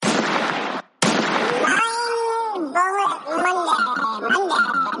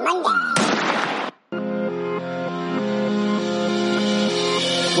Welcome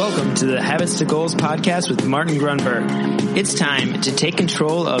to the Habits to Goals podcast with Martin Grunberg. It's time to take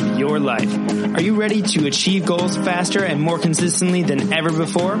control of your life. Are you ready to achieve goals faster and more consistently than ever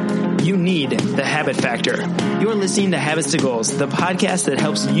before? You need the Habit Factor. You're listening to Habits to Goals, the podcast that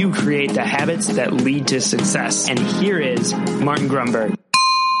helps you create the habits that lead to success. And here is Martin Grunberg.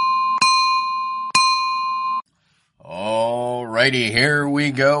 Alrighty, here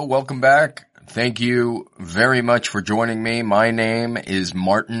we go. Welcome back. Thank you very much for joining me. My name is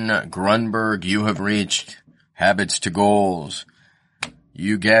Martin Grunberg. You have reached Habits to Goals.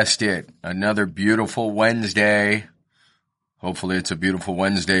 You guessed it. Another beautiful Wednesday. Hopefully it's a beautiful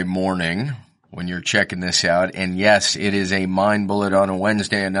Wednesday morning when you're checking this out. And yes, it is a mind bullet on a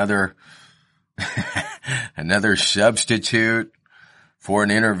Wednesday. Another substitute for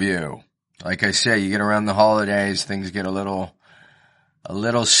an interview. Like I say, you get around the holidays, things get a little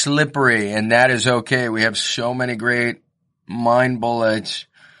slippery, and that is okay. We have so many great mind bullets.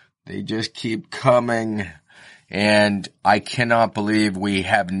 They just keep coming, and I cannot believe we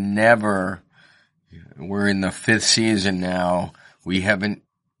have never, we're in the 5th season now, we haven't,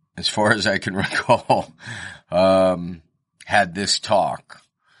 as far as I can recall, had this talk.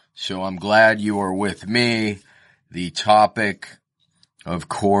 So I'm glad you are with me. The topic, of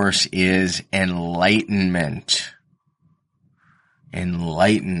course, is enlightenment.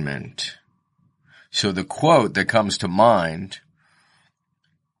 Enlightenment. So the quote that comes to mind,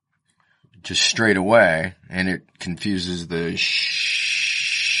 just straight away, and it confuses the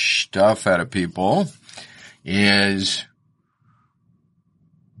stuff out of people, is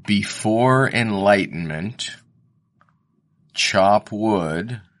before enlightenment, chop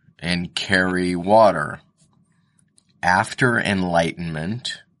wood and carry water. After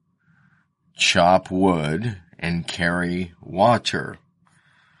enlightenment, chop wood and carry water.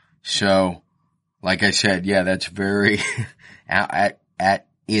 So, like I said, yeah, that's very, at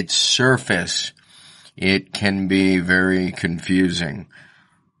its surface, it can be very confusing.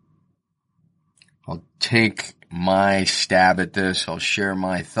 I'll take my stab at this. I'll share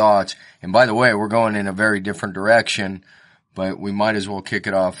my thoughts. And by the way, we're going in a very different direction, but we might as well kick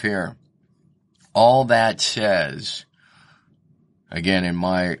it off here. All that says, again, in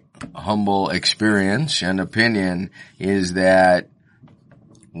my humble experience and opinion, is that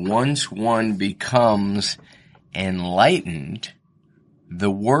once one becomes enlightened,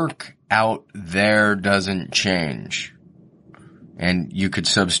 the work out there doesn't change. And you could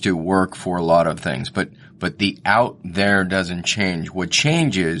substitute work for a lot of things, but the out there doesn't change. What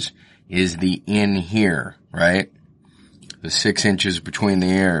changes is the in here, right? The 6 inches between the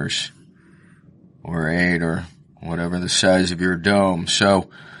ears, or 8, or whatever the size of your dome.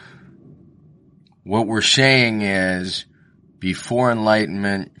 So, what we're saying is, before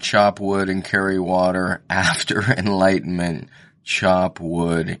enlightenment, chop wood and carry water. After enlightenment, chop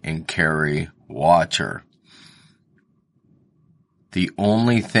wood and carry water. The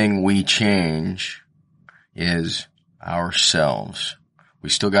only thing we change is ourselves.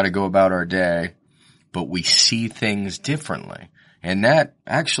 We still got to go about our day, but we see things differently. And that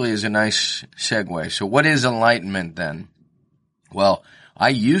actually is a nice segue. So what is enlightenment then? Well, I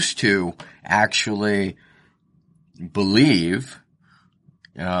used to actually believe,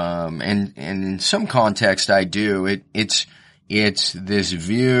 and in some context I do, it's this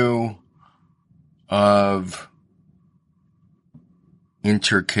view of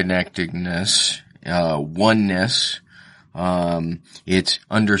interconnectedness, oneness. It's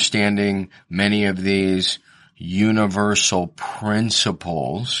understanding many of these universal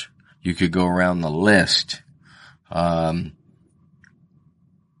principles. You could go around the list.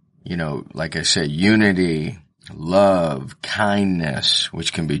 Like I said, unity, love, kindness,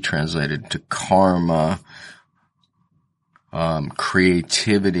 which can be translated to karma,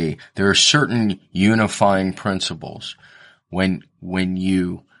 creativity. There are certain unifying principles. When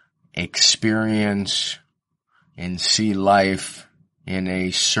you experience and see life in a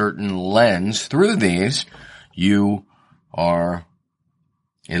certain lens through these, you are,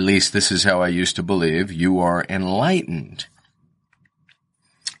 at least this is how I used to believe, you are enlightened.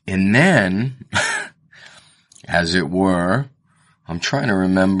 And then, as it were, I'm trying to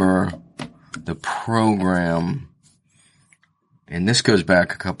remember the program, and this goes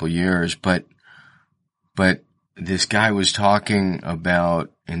back a couple years, but this guy was talking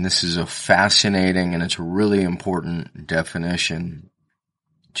about, and this is a fascinating and it's a really important definition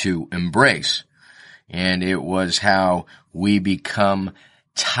to embrace. And it was how we become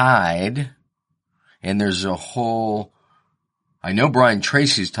tied, and there's a whole, I know Brian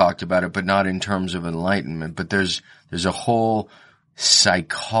Tracy's talked about it, but not in terms of enlightenment, but there's a whole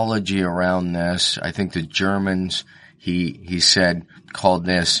psychology around this. I think the Germans, he said, called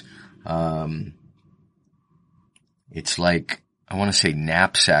this, it's like, I want to say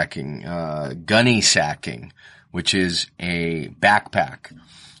knapsacking, gunny sacking, which is a backpack.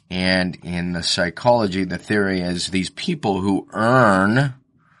 And in the psychology, the theory is these people who earn,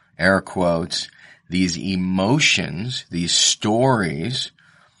 air quotes, these emotions, these stories,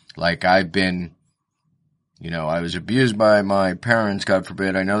 like I've been, I was abused by my parents, God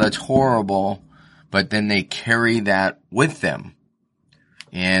forbid. I know that's horrible, but then they carry that with them.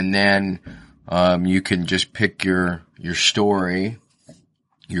 And then, you can just pick your story,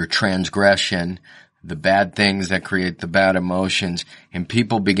 your transgression, the bad things that create the bad emotions, and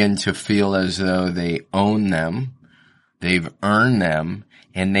people begin to feel as though they own them, they've earned them,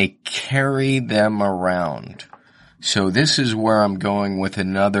 and they carry them around. So this is where I'm going with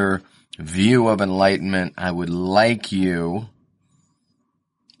another view of enlightenment I would like you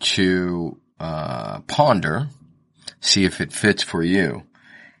to ponder, see if it fits for you.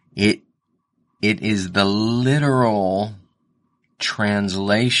 It is the literal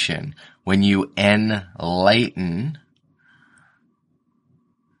translation. When you enlighten,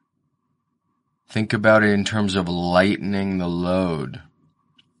 think about it in terms of lightening the load.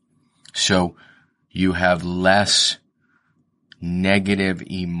 So you have less negative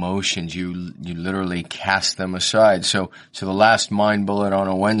emotions. You literally cast them aside. So the last mind bullet on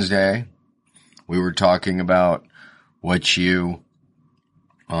a Wednesday, we were talking about what you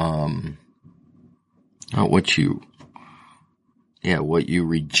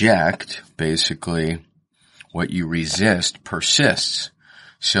reject, basically, what you resist persists.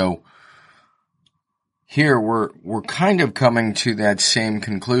 So here we're kind of coming to that same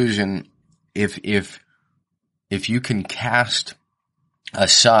conclusion. If you can cast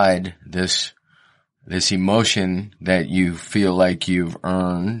aside this emotion that you feel like you've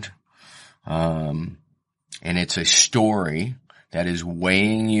earned, and it's a story that is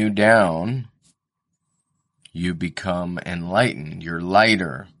weighing you down, you become enlightened. You're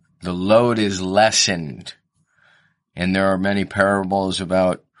lighter. The load is lessened. And there are many parables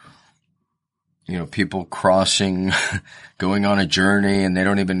about, people crossing, going on a journey, and they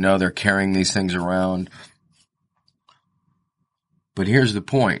don't even know they're carrying these things around. But here's the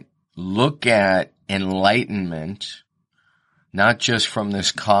point. Look at enlightenment, not just from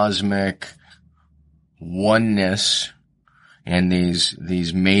this cosmic oneness and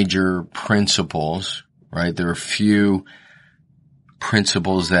these major principles, right? There are a few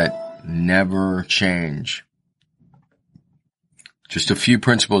principles that never change. Just a few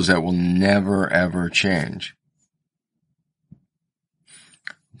principles that will never, ever change.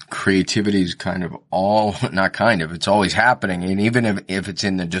 Creativity is it's always happening. And even if it's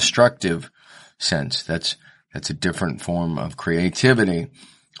in the destructive sense, that's a different form of creativity.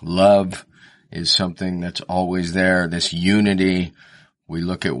 Love is something that's always there. This unity, we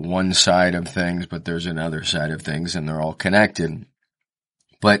look at one side of things, but there's another side of things, and they're all connected.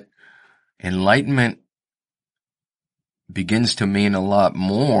 But enlightenment begins to mean a lot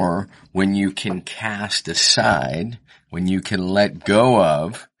more when you can cast aside, when you can let go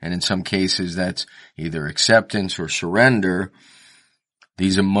of, and in some cases that's either acceptance or surrender,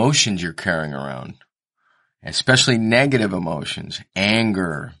 these emotions you're carrying around, especially negative emotions,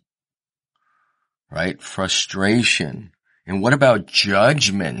 anger, right? Frustration. And what about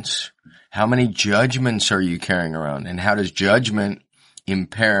judgments? How many judgments are you carrying around? And how does judgment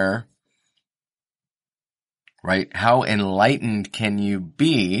impair, right? How enlightened can you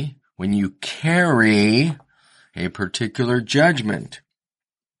be when you carry a particular judgment?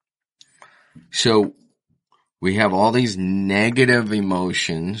 So we have all these negative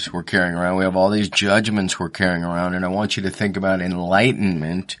emotions we're carrying around. We have all these judgments we're carrying around. And I want you to think about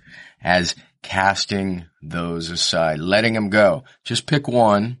enlightenment as casting those aside, letting them go. Just pick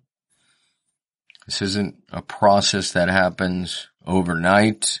one. This isn't a process that happens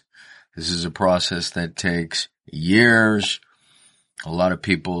overnight. This is a process that takes years. A lot of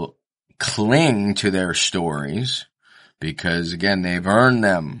people cling to their stories because, again, they've earned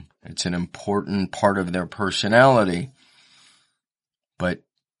them. It's an important part of their personality. But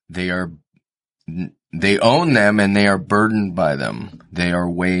they own them and they are burdened by them. They are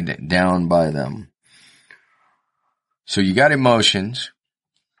weighed down by them. So you got emotions,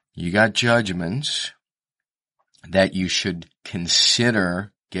 you got judgments that you should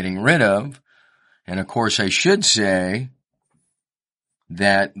consider getting rid of. And of course I should say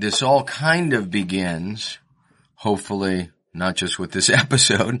that this all kind of begins, hopefully not just with this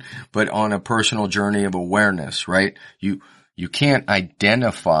episode, but on a personal journey of awareness, right? You can't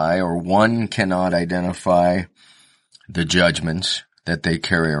identify, or one cannot identify the judgments that they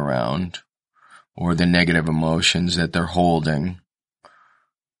carry around or the negative emotions that they're holding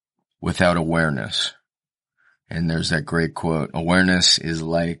without awareness. And there's that great quote, awareness is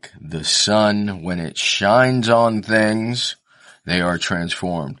like the sun. When it shines on things, they are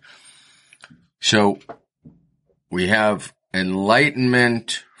transformed. So we have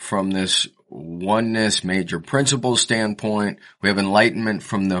enlightenment from this oneness major principle standpoint. We have enlightenment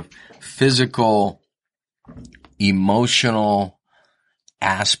from the physical, emotional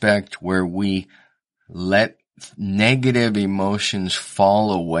aspect where we let negative emotions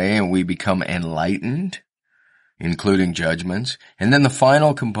fall away and we become enlightened, including judgments. And then the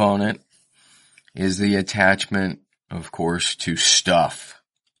final component is the attachment, of course, to stuff.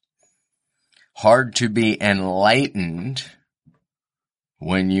 Hard to be enlightened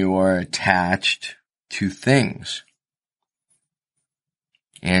when you are attached to things.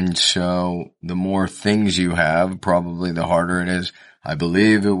 And so the more things you have, probably the harder it is. I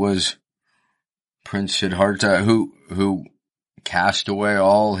believe it was Prince Siddhartha who cast away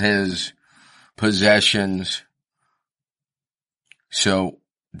all his possessions. So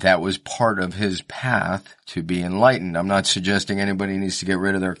that was part of his path to be enlightened. I'm not suggesting anybody needs to get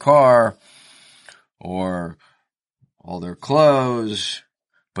rid of their car or all their clothes,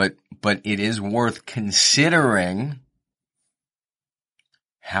 but it is worth considering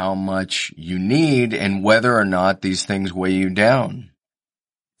how much you need and whether or not these things weigh you down.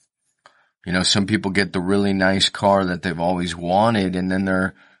 You know, some people get the really nice car that they've always wanted, and then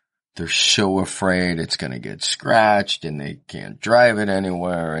they're so afraid it's going to get scratched and they can't drive it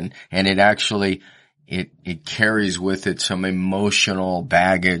anywhere. And it actually, it carries with it some emotional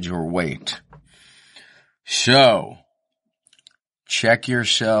baggage or weight. So, check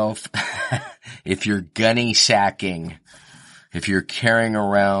yourself if you're gunny sacking, if you're carrying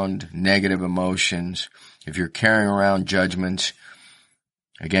around negative emotions, if you're carrying around judgments.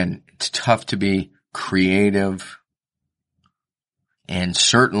 Again, it's tough to be creative and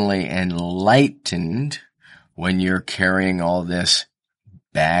certainly enlightened when you're carrying all this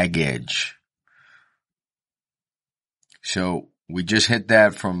baggage. So we just hit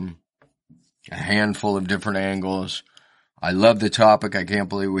that from a handful of different angles. I love the topic. I can't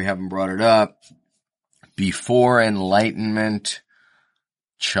believe we haven't brought it up. Before enlightenment,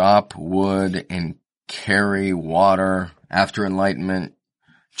 chop wood and carry water. After enlightenment,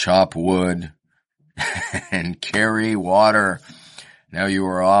 chop wood and carry water. Now you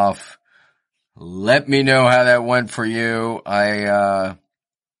are off. Let me know how that went for you.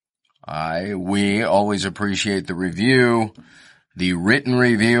 We always appreciate the review, the written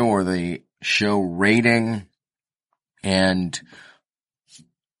review or the show rating. And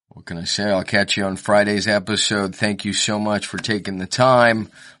what can I say? I'll catch you on Friday's episode. Thank you so much for taking the time.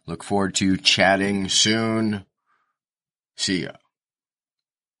 Look forward to chatting soon. See ya.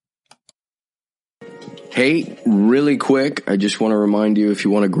 Hey, really quick, I just want to remind you, if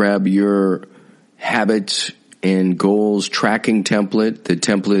you want to grab your habits and goals tracking template, the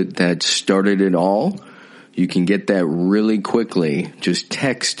template that started it all, you can get that really quickly. Just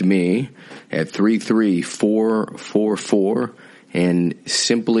text me at 33444 and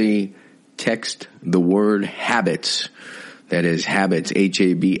simply text the word habits. That is habits,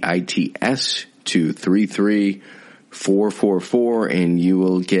 HABITS, to 33444, and you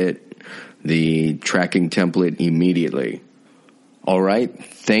will get the tracking template immediately. All right.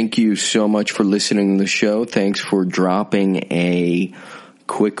 Thank you so much for listening to the show. Thanks for dropping a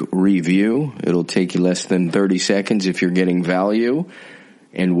quick review. It'll take you less than 30 seconds if you're getting value.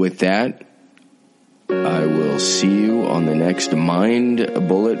 And with that, I will see you on the next Mind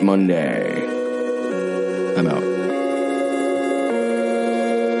Bullet Monday. I'm out.